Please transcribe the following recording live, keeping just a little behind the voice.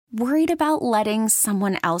Worried about letting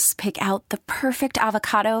someone else pick out the perfect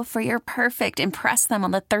avocado for your perfect impress them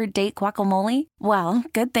on the third date guacamole? Well,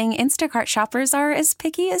 good thing Instacart shoppers are as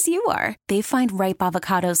picky as you are. They find ripe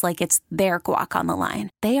avocados like it's their guac on the line.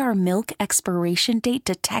 They are milk expiration date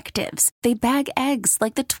detectives. They bag eggs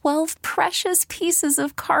like the 12 precious pieces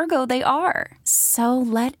of cargo they are. So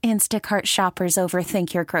let Instacart shoppers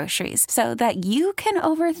overthink your groceries so that you can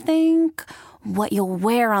overthink what you'll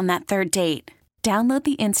wear on that third date. Download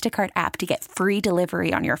the Instacart app to get free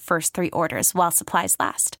delivery on your first 3 orders while supplies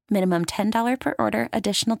last. Minimum $10 per order.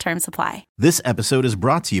 Additional terms apply. This episode is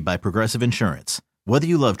brought to you by Progressive Insurance. Whether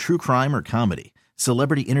you love true crime or comedy,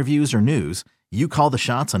 celebrity interviews or news, you call the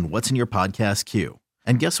shots on what's in your podcast queue.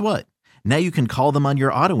 And guess what? Now you can call them on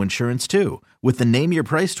your auto insurance too with the Name Your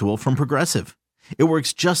Price tool from Progressive. It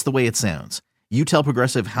works just the way it sounds. You tell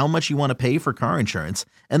Progressive how much you want to pay for car insurance,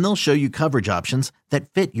 and they'll show you coverage options that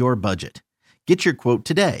fit your budget. Get your quote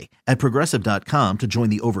today at Progressive.com to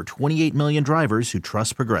join the over 28 million drivers who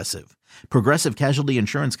trust Progressive. Progressive Casualty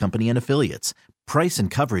Insurance Company and Affiliates. Price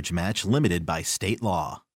and coverage match limited by state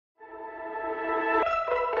law.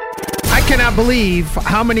 I cannot believe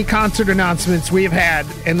how many concert announcements we have had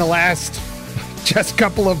in the last just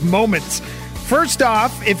couple of moments. First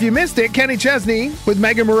off, if you missed it, Kenny Chesney with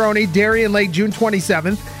Megan Maroney, Darien Lake, June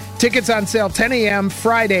 27th. Tickets on sale 10 a.m.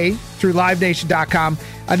 Friday through LiveNation.com.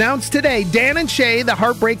 Announced today, Dan and Shay, the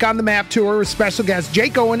Heartbreak on the Map tour with special guests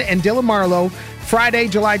Jake Owen and Dylan Marlowe. Friday,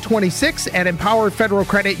 July 26th at Empower Federal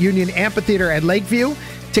Credit Union Amphitheater at Lakeview.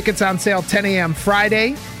 Tickets on sale 10 a.m.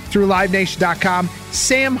 Friday through LiveNation.com.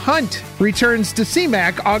 Sam Hunt returns to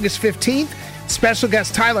CMAC August 15th. Special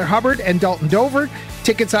guest Tyler Hubbard and Dalton Dover.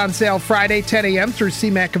 Tickets on sale Friday, 10 a.m. through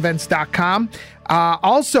CMACevents.com.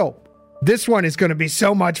 Also, this one is going to be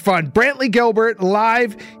so much fun. Brantley Gilbert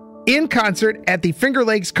live in concert at the Finger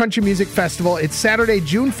Lakes Country Music Festival. It's Saturday,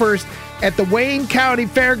 June 1st at the Wayne County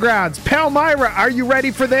Fairgrounds. Palmyra, are you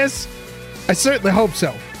ready for this? I certainly hope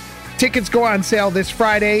so. Tickets go on sale this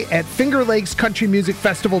Friday at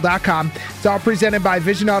FingerLakesCountryMusicFestival.com. It's all presented by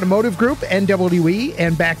Vision Automotive Group, NWE,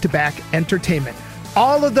 and Back to Back Entertainment.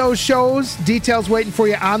 All of those shows, details waiting for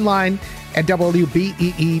you online at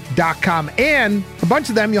WBEE.com. And a bunch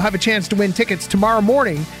of them, you'll have a chance to win tickets tomorrow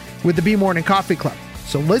morning with the B Morning Coffee Club.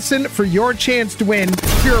 So listen for your chance to win.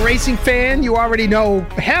 If you're a racing fan, you already know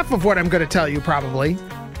half of what I'm going to tell you probably.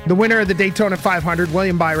 The winner of the Daytona 500,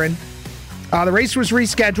 William Byron. The race was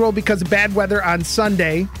rescheduled because of bad weather on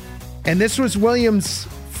Sunday. And this was William's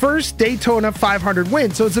first Daytona 500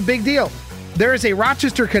 win, so it's a big deal. There is a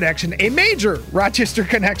Rochester connection, a major Rochester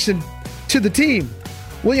connection to the team.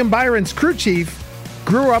 William Byron's crew chief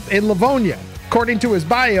grew up in Livonia. According to his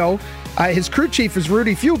bio, his crew chief is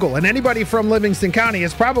Rudy Fugel, and anybody from Livingston County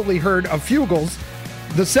has probably heard of Fugel's,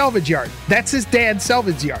 the salvage yard. That's his dad's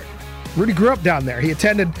salvage yard. Rudy grew up down there. He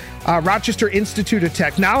attended Rochester Institute of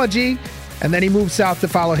Technology, and then he moved south to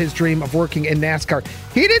follow his dream of working in NASCAR.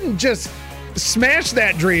 He didn't just smash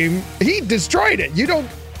that dream, he destroyed it. You don't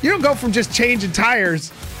go from just changing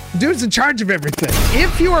tires. Dude's in charge of everything.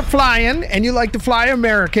 If you are flying and you like to fly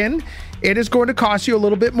American, it is going to cost you a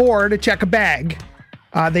little bit more to check a bag.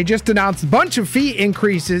 They just announced a bunch of fee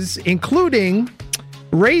increases, including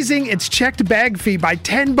raising its checked bag fee by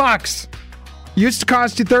 $10. Used to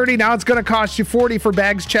cost you $30, now it's going to cost you $40 for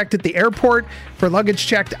bags checked at the airport. For luggage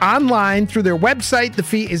checked online through their website, the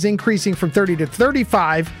fee is increasing from $30 to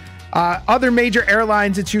 $35. Other major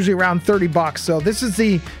airlines, it's usually around $30. So this is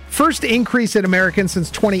the first increase at American since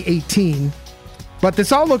 2018. But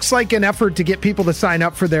this all looks like an effort to get people to sign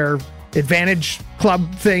up for their Advantage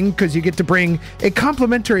Club thing, because you get to bring a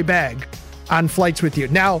complimentary bag on flights with you.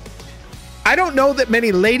 Now, I don't know that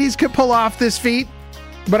many ladies could pull off this feat,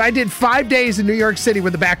 but I did 5 days in New York City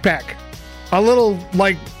with a backpack. A little,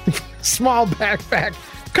 small backpack.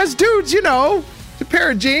 Because dudes, a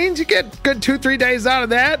pair of jeans, you get good 2-3 days out of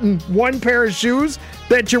that, and one pair of shoes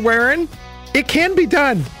that you're wearing. It can be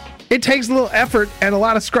done. It takes a little effort and a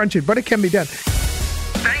lot of scrunching, but it can be done.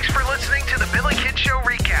 Thanks for listening to the Billy Kid Show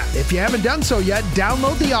Recap. If you haven't done so yet,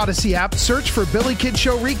 download the Odyssey app, search for Billy Kid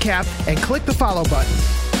Show Recap, and click the follow button.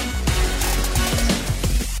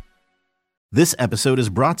 This episode is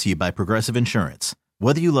brought to you by Progressive Insurance.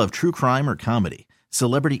 Whether you love true crime or comedy,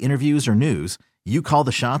 celebrity interviews or news, you call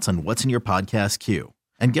the shots on what's in your podcast queue.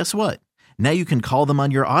 And guess what? Now you can call them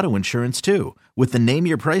on your auto insurance too with the Name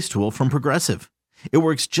Your Price tool from Progressive. It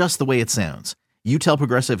works just the way it sounds. You tell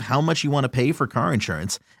Progressive how much you want to pay for car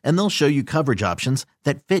insurance, and they'll show you coverage options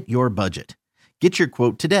that fit your budget. Get your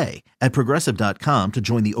quote today at Progressive.com to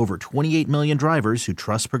join the over 28 million drivers who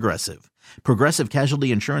trust Progressive. Progressive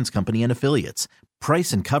Casualty Insurance Company and Affiliates.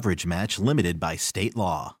 Price and coverage match limited by state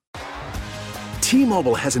law.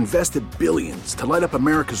 T-Mobile has invested billions to light up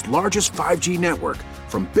America's largest 5G network,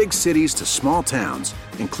 from big cities to small towns,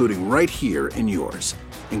 including right here in yours.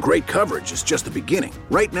 And great coverage is just the beginning.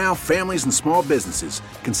 Right now, families and small businesses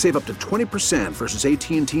can save up to 20% versus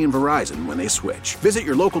AT&T and Verizon when they switch. Visit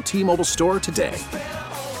your local T-Mobile store today.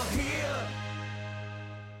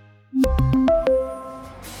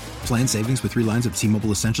 Plan savings with 3 lines of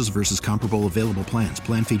T-Mobile Essentials versus comparable available plans.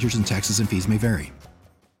 Plan features and taxes and fees may vary.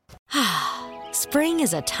 Spring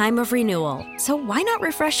is a time of renewal, so why not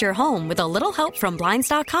refresh your home with a little help from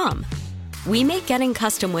Blinds.com? We make getting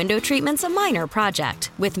custom window treatments a minor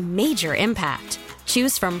project with major impact.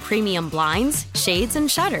 Choose from premium blinds, shades,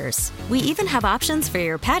 and shutters. We even have options for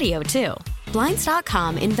your patio, too.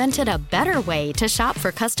 Blinds.com invented a better way to shop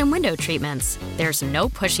for custom window treatments. There's no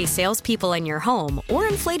pushy salespeople in your home or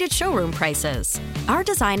inflated showroom prices. Our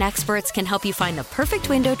design experts can help you find the perfect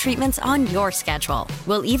window treatments on your schedule.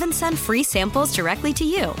 We'll even send free samples directly to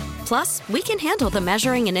you. Plus, we can handle the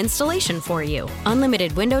measuring and installation for you.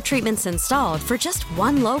 Unlimited window treatments installed for just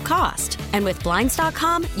one low cost. And with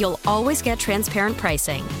Blinds.com, you'll always get transparent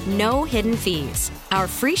pricing. No hidden fees. Our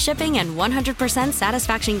free shipping and 100%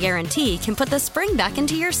 satisfaction guarantee can put the spring back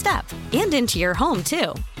into your step and into your home,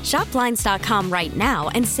 too. Shop Blinds.com right now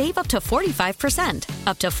and save up to 45%.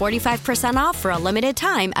 Up to 45% off for a limited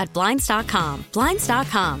time at Blinds.com.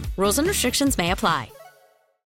 Blinds.com. Rules and restrictions may apply.